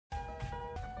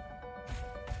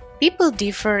People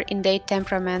differ in their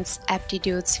temperaments,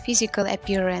 aptitudes, physical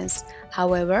appearance.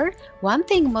 However, one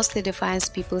thing mostly defines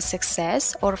people's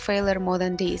success or failure more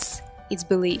than this: it's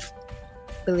belief.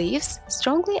 Beliefs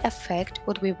strongly affect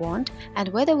what we want and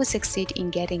whether we succeed in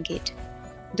getting it.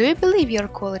 Do you believe your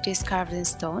qualities carved in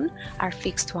stone are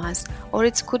fixed ones, or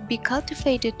it could be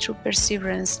cultivated through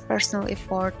perseverance, personal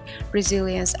effort,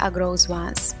 resilience, or growth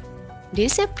ones?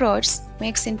 This approach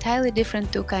makes entirely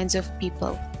different two kinds of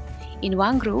people. In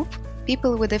one group,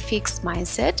 people with a fixed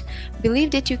mindset believe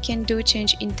that you can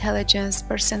change intelligence,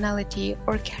 personality,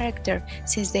 or character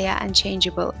since they are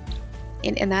unchangeable.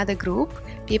 In another group,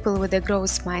 people with a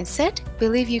growth mindset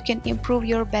believe you can improve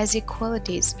your basic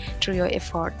qualities through your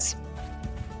efforts.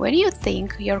 When you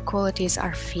think your qualities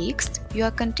are fixed, you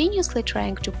are continuously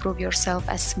trying to prove yourself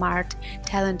as smart,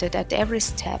 talented at every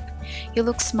step. You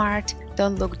look smart,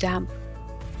 don't look dumb.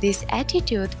 This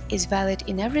attitude is valid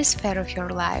in every sphere of your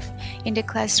life, in the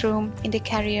classroom, in the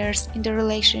careers, in the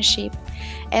relationship.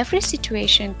 Every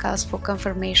situation calls for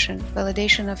confirmation,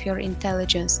 validation of your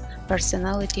intelligence,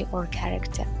 personality, or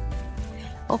character.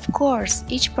 Of course,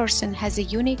 each person has a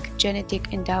unique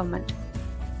genetic endowment.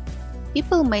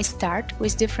 People may start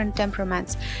with different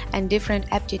temperaments and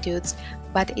different aptitudes,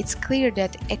 but it's clear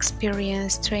that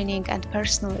experience, training, and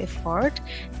personal effort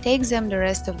takes them the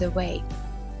rest of the way.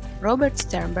 Robert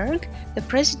Sternberg, the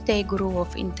present-day guru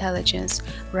of intelligence,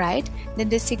 writes that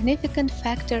the significant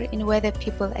factor in whether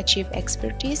people achieve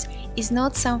expertise is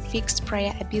not some fixed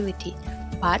prior ability,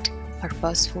 but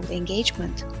purposeful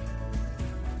engagement.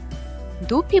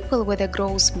 Do people with a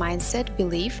growth mindset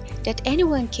believe that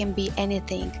anyone can be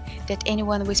anything, that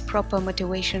anyone with proper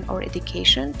motivation or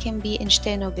education can be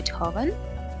Einstein or Beethoven?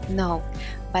 No,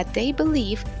 but they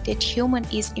believe that human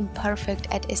is imperfect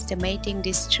at estimating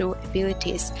these true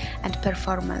abilities and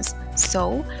performance,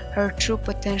 so her true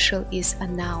potential is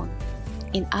unknown.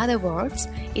 In other words,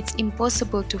 it's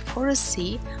impossible to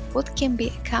foresee what can be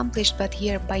accomplished but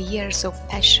by years of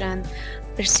passion,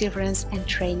 perseverance, and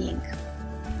training.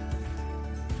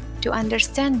 To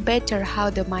understand better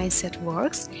how the mindset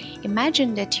works,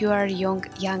 imagine that you are a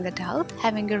young adult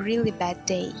having a really bad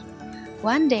day.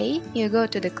 One day, you go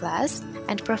to the class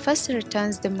and professor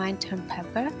returns the midterm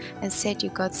paper and said you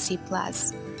got C+.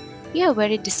 You are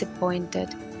very disappointed,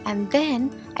 and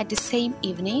then, at the same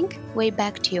evening, way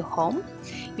back to your home,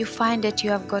 you find that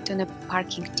you have gotten a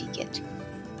parking ticket.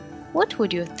 What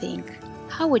would you think?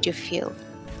 How would you feel?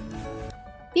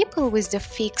 People with the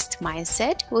fixed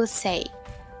mindset will say,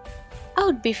 I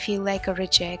would feel like a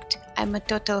reject, I'm a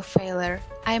total failure,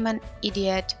 I'm an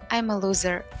idiot, I'm a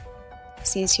loser.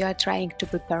 Since you are trying to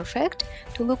be perfect,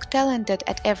 to look talented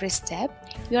at every step,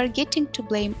 you are getting to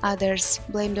blame others,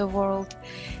 blame the world.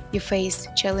 You face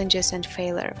challenges and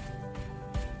failure.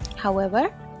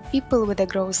 However, people with a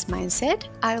growth mindset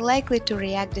are likely to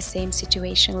react the same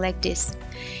situation like this.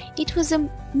 It was a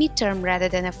midterm rather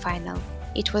than a final.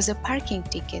 It was a parking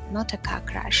ticket, not a car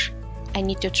crash. I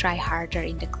need to try harder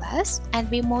in the class and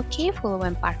be more careful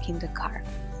when parking the car.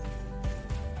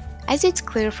 As it's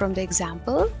clear from the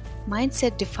example,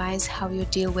 mindset defines how you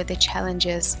deal with the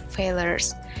challenges,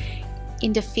 failures.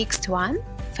 In the fixed one,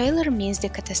 failure means the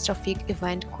catastrophic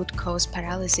event could cause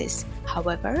paralysis.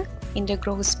 However, in the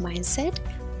growth mindset,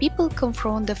 people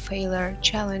confront the failure,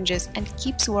 challenges, and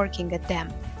keeps working at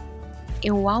them.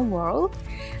 In one world,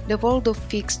 the world of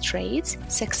fixed traits,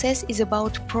 success is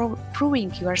about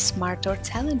proving you are smart or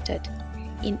talented.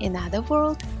 In another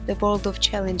world, the world of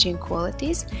challenging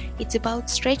qualities, it's about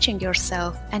stretching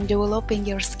yourself and developing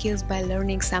your skills by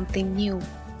learning something new.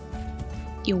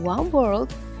 In one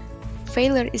world,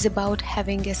 failure is about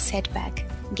having a setback,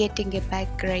 getting a bad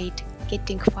grade,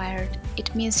 getting fired.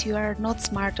 It means you are not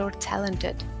smart or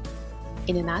talented.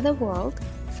 In another world,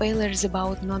 failure is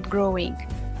about not growing,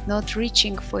 not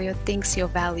reaching for your things you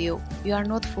value. You are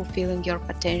not fulfilling your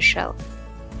potential.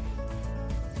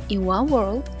 In one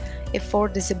world,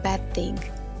 effort is a bad thing.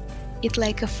 It's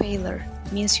like a failure,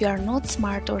 means you are not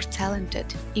smart or talented.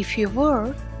 If you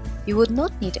were, you would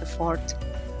not need effort.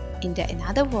 In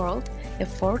another world,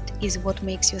 effort is what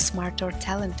makes you smart or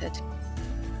talented.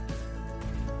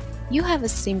 You have a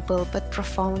simple but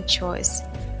profound choice.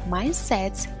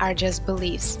 Mindsets are just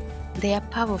beliefs. They are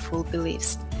powerful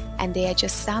beliefs, and they are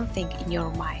just something in your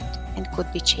mind and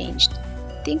could be changed.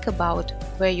 Think about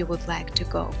where you would like to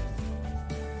go.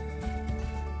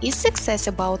 Is success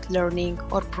about learning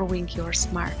or proving you're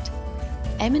smart?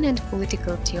 Eminent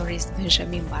political theorist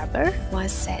Benjamin Barber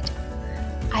once said,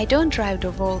 I don't drive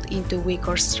the world into weak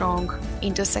or strong,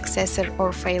 into successor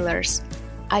or failures.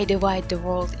 I divide the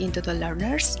world into the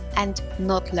learners and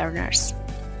not learners.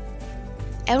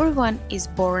 Everyone is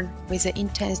born with an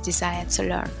intense desire to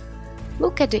learn.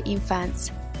 Look at the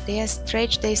infants. They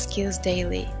stretch their skills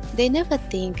daily. They never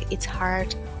think it's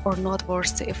hard or not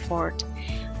worth the effort.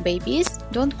 Babies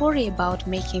don't worry about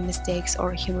making mistakes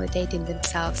or humiliating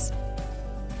themselves.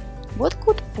 What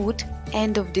could put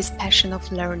end of this passion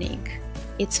of learning?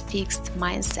 It's fixed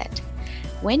mindset.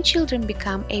 When children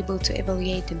become able to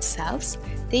evaluate themselves,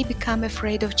 they become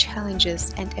afraid of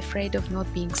challenges and afraid of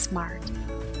not being smart.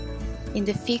 In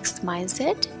the fixed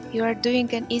mindset, you are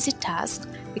doing an easy task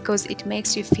because it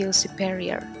makes you feel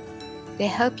superior. They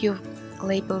help you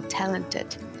label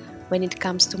talented. When it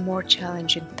comes to more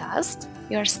challenging tasks,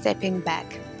 you are stepping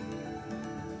back.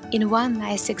 In one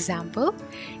nice example,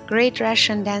 great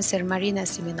Russian dancer Marina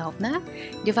Semenovna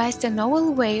devised a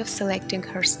novel way of selecting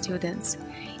her students.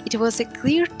 It was a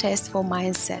clear test for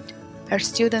mindset. Her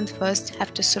students first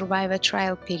have to survive a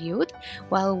trial period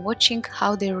while watching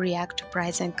how they react to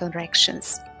praise and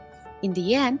corrections. In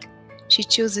the end, she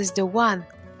chooses the one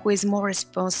who is more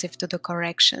responsive to the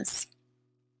corrections.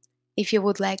 If you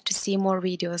would like to see more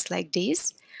videos like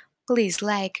this, please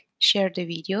like, share the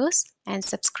videos, and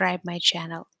subscribe my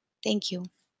channel. Thank you.